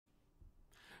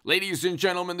Ladies and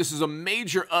gentlemen, this is a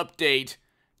major update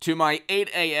to my 8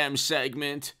 a.m.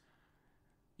 segment.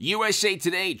 USA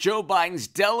Today, Joe Biden's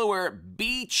Delaware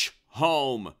beach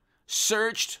home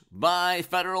searched by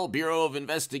Federal Bureau of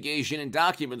Investigation and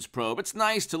Documents Probe. It's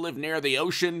nice to live near the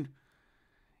ocean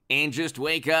and just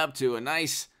wake up to a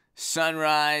nice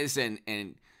sunrise and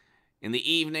in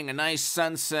the evening, a nice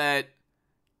sunset.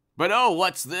 But oh,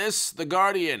 what's this? The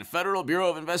Guardian, Federal Bureau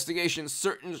of Investigation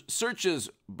searches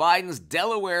Biden's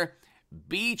Delaware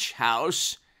beach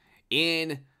house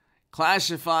in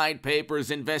classified papers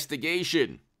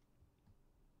investigation.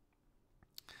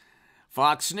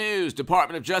 Fox News,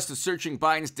 Department of Justice searching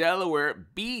Biden's Delaware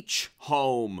beach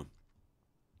home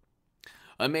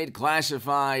amid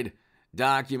classified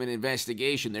document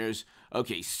investigation. He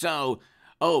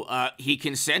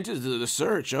consented to the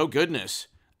search. Oh, goodness.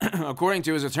 According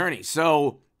to his attorney.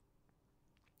 So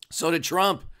did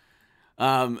Trump.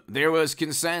 There was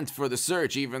consent for the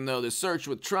search, even though the search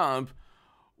with Trump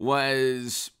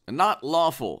was not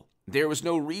lawful. There was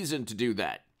no reason to do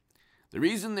that. The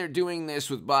reason they're doing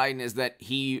this with Biden is that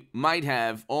he might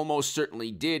have, almost certainly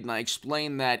did, and I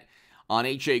explained that on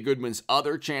H.A. Goodman's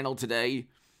other channel today,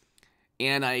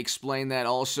 and I explained that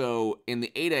also in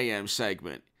the 8 a.m.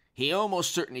 segment. He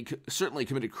almost certainly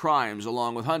committed crimes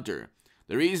along with Hunter.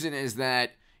 The reason is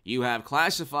that you have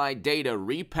classified data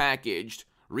repackaged,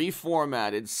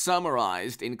 reformatted,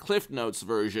 summarized in Cliff Notes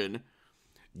version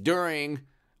during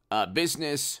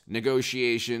business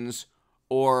negotiations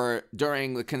or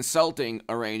during the consulting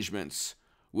arrangements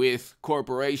with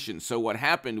corporations. So what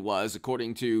happened was,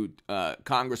 according to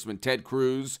Congressman Ted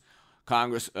Cruz,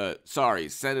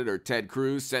 Senator Ted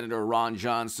Cruz, Senator Ron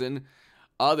Johnson,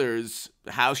 others,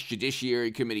 House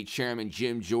Judiciary Committee Chairman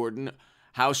Jim Jordan,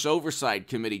 House Oversight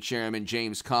Committee Chairman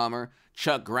James Comer,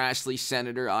 Chuck Grassley,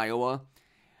 Senator, Iowa.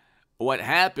 What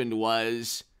happened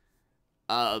was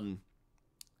there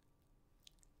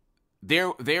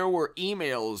were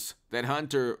emails that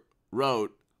Hunter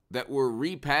wrote that were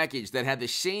repackaged that had the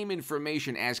same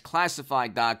information as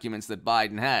classified documents that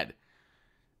Biden had.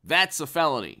 That's a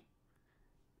felony.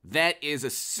 That is a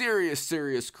serious,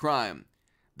 serious crime.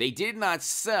 They did not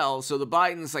sell, so the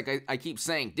Bidens, like I keep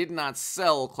saying, did not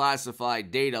sell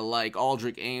classified data like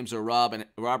Aldrich Ames or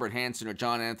Robert Hansen or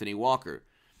John Anthony Walker.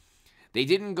 They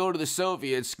didn't go to the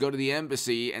Soviets, go to the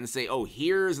embassy and say, oh,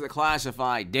 here's the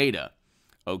classified data,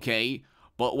 okay?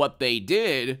 But what they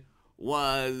did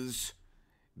was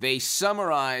they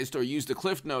summarized or used the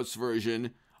Cliff Notes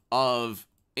version of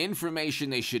information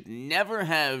they should never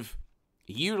have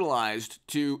utilized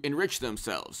to enrich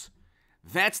themselves.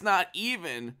 That's not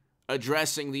even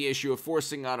addressing the issue of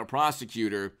forcing out a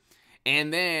prosecutor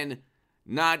and then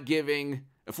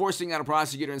forcing out a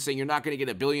prosecutor and saying you're not going to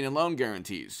get $1 billion in loan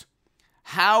guarantees.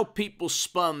 How people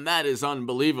spun that is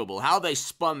unbelievable. How they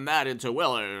spun that into,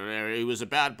 well, he was a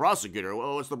bad prosecutor.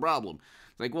 Well, what's the problem?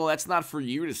 It's like, well, that's not for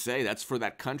you to say. That's for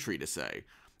that country to say.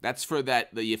 That's for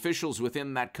the officials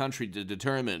within that country to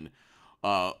determine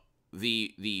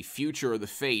the future or the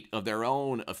fate of their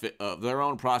own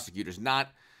prosecutors,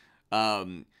 not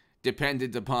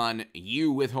dependent upon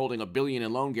you withholding $1 billion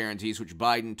in loan guarantees, which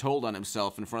Biden told on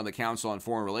himself in front of the Council on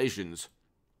Foreign Relations.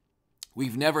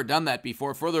 We've never done that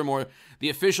before. Furthermore, the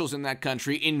officials in that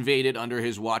country invaded under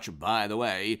his watch, by the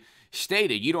way,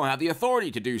 stated you don't have the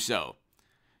authority to do so.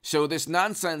 So this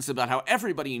nonsense about how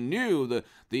everybody knew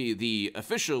the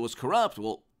official was corrupt,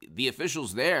 well, the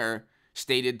officials there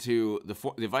stated to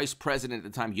the vice president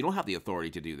at the time, you don't have the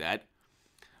authority to do that.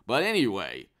 But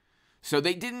anyway, so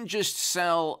they didn't just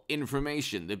sell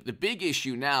information. The big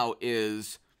issue now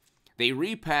is they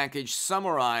repackaged,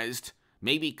 summarized,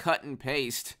 maybe cut and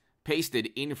pasted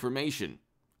information,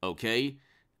 okay?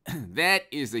 That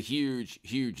is a huge,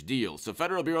 huge deal. So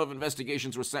Federal Bureau of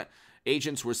Investigations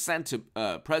agents were sent to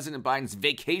President Biden's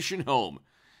vacation home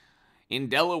in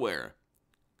Delaware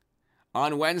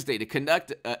on Wednesday to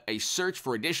conduct a search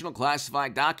for additional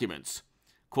classified documents.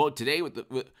 Quote, today,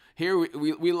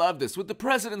 we love this, with the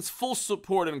president's full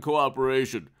support and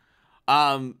cooperation.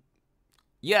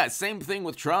 Yeah, same thing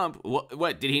with Trump.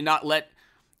 What did he not let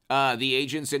the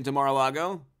agents into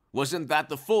Mar-a-Lago? Wasn't that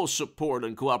the full support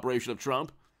and cooperation of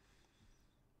Trump?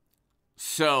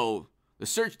 So, the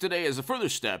search today is a further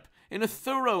step in a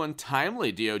thorough and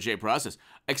timely DOJ process.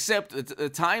 Except the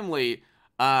timely,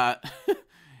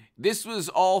 this was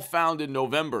all found in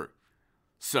November.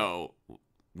 So,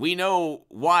 we know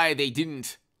why they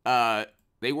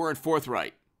weren't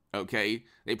forthright, okay?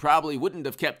 They probably wouldn't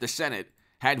have kept the Senate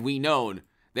had we known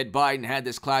that Biden had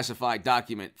this classified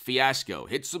document fiasco.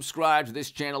 Hit subscribe to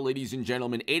this channel, ladies and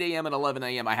gentlemen, 8 a.m. and 11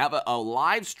 a.m. I have a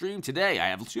live stream today. I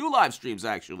have 2 live streams,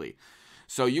 actually.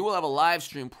 So you will have a live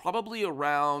stream probably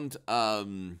around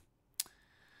about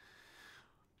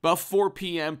 4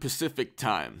 p.m. Pacific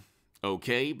time.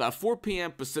 Okay, about 4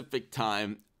 p.m. Pacific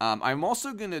time. I'm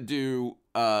also going to do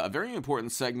a very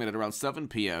important segment at around 7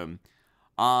 p.m.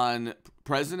 on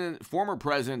former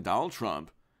President Donald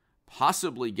Trump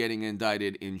possibly getting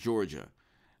indicted in Georgia.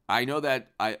 I know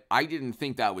that I didn't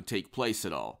think that would take place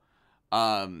at all.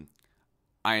 I'm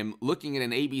looking at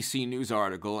an ABC News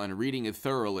article and reading it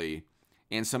thoroughly,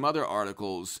 and some other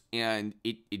articles, and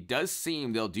it does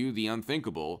seem they'll do the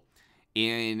unthinkable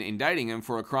in indicting him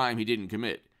for a crime he didn't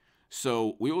commit.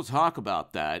 So we will talk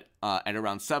about that at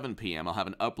around 7 p.m. I'll have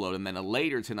an upload, and then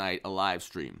later tonight, a live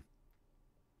stream.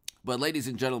 But ladies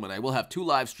and gentlemen, I will have 2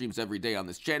 live streams every day on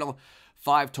this channel,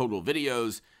 5 total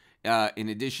videos, in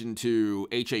addition to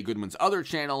H.A. Goodman's other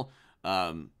channel.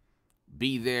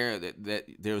 Be there.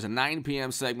 There was a 9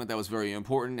 p.m. segment that was very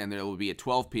important, and there will be a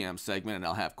 12 p.m. segment, and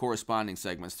I'll have corresponding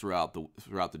segments throughout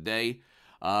the day.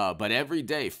 But every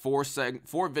day, 4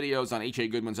 videos on H.A.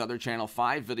 Goodman's other channel,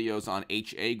 5 videos on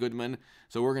H.A. Goodman.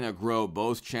 So we're going to grow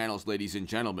both channels, ladies and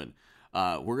gentlemen.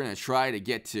 We're going to try to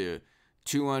get to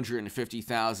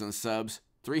 250,000 subs,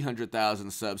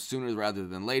 300,000 subs sooner rather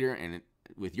than later, and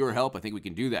with your help, I think we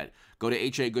can do that. Go to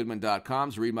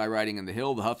hagoodman.com to read my writing in The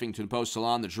Hill, the Huffington Post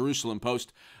Salon, the Jerusalem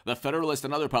Post, the Federalist,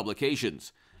 and other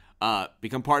publications.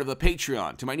 Become part of the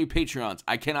Patreon. To my new Patreons,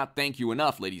 I cannot thank you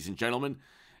enough, ladies and gentlemen.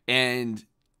 And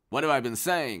what have I been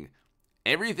saying?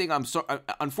 Everything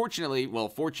unfortunately, well,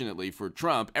 fortunately for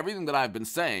Trump, everything that I've been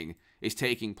saying is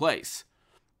taking place.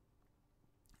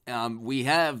 We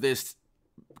have this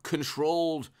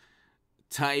controlled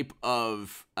type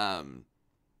of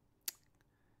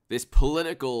this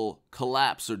political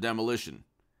collapse or demolition.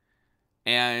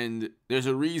 And there's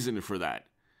a reason for that.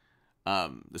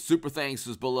 The super thanks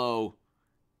is below,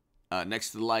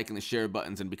 next to the like and the share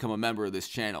buttons, and become a member of this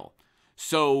channel.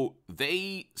 So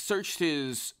they searched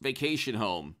his vacation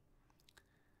home,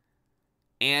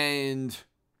 and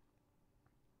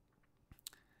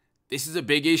this is a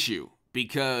big issue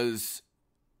because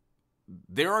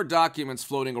there are documents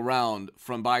floating around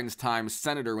from Biden's time as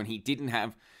senator when he didn't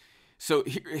have. So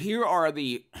here are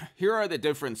the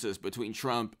differences between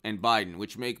Trump and Biden,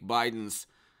 which make Biden's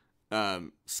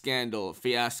scandal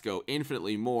fiasco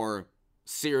infinitely more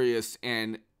serious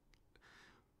and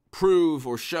prove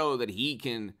or show that he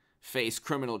can face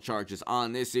criminal charges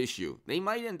on this issue. They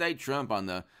might indict Trump on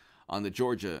the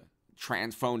Georgia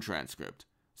phone transcript.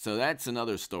 So that's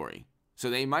another story.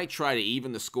 So they might try to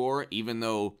even the score, even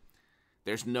though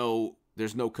there's no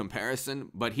comparison.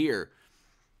 But here,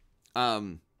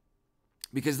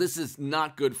 because this is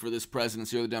not good for this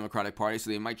presidency or the Democratic Party, so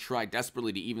they might try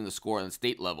desperately to even the score on the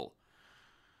state level.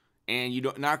 And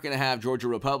you're not going to have Georgia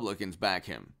Republicans back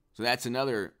him. So that's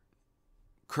another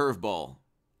curveball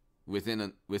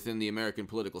within the American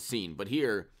political scene. But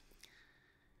here,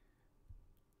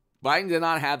 Biden did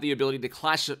not have the ability to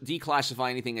declassify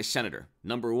anything as senator.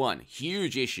 Number one,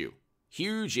 huge issue.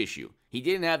 Huge issue. He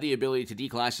didn't have the ability to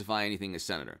declassify anything as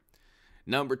senator.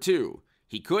 Number two,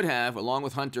 he could have, along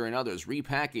with Hunter and others,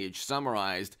 repackaged,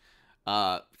 summarized,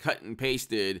 cut and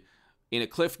pasted in a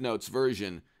Cliff Notes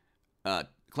version,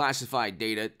 classified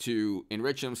data to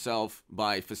enrich himself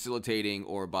by facilitating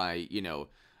or by,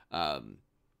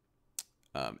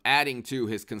 adding to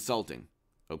his consulting,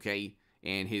 okay,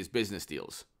 and his business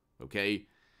deals, okay?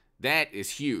 That is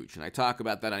huge, and I talk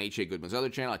about that on H.A. Goodman's other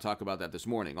channel. I talk about that this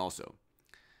morning also.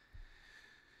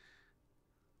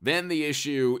 Then the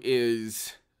issue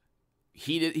is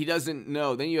he doesn't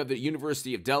know. Then you have the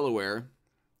University of Delaware,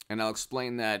 and I'll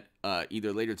explain that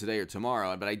either later today or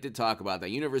tomorrow, but I did talk about that.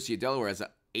 University of Delaware has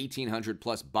 1,800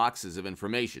 plus boxes of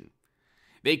information.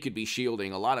 They could be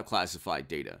shielding a lot of classified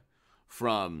data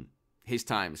from his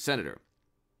time as senator.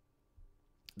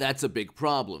 That's a big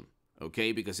problem,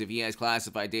 okay? Because if he has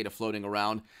classified data floating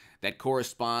around that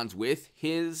corresponds with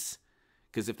his,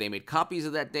 because if they made copies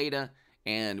of that data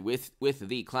and with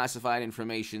the classified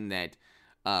information that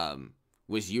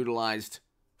was utilized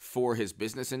for his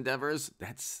business endeavors,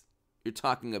 you're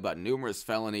talking about numerous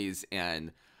felonies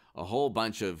and a whole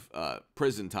bunch of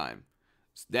prison time.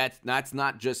 That's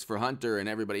not just for Hunter and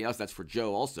everybody else. That's for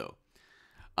Joe also.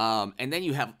 And then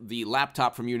you have the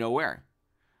laptop from you-know-where.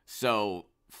 So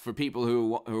for people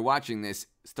who are watching this,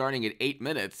 starting at 8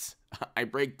 minutes, I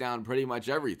break down pretty much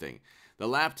everything. The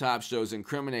laptop shows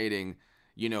incriminating,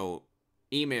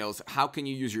 emails. How can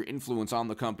you use your influence on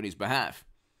the company's behalf?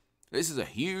 This is a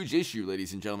huge issue,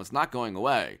 ladies and gentlemen. It's not going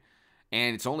away.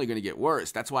 And it's only going to get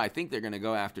worse. That's why I think they're going to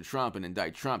go after Trump and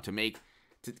indict Trump to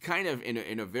kind of,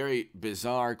 in a very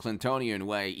bizarre Clintonian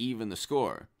way, even the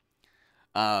score.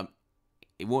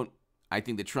 It won't. I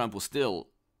think that Trump will still,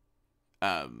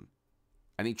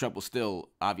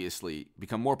 obviously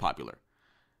become more popular.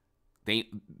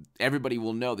 Everybody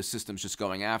will know the system's just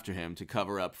going after him to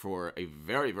cover up for a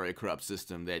very, very corrupt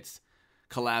system that's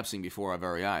collapsing before our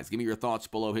very eyes. Give me your thoughts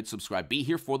below. Hit subscribe. Be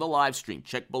here for the live stream.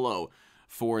 Check below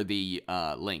for the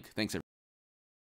link. Thanks, everybody.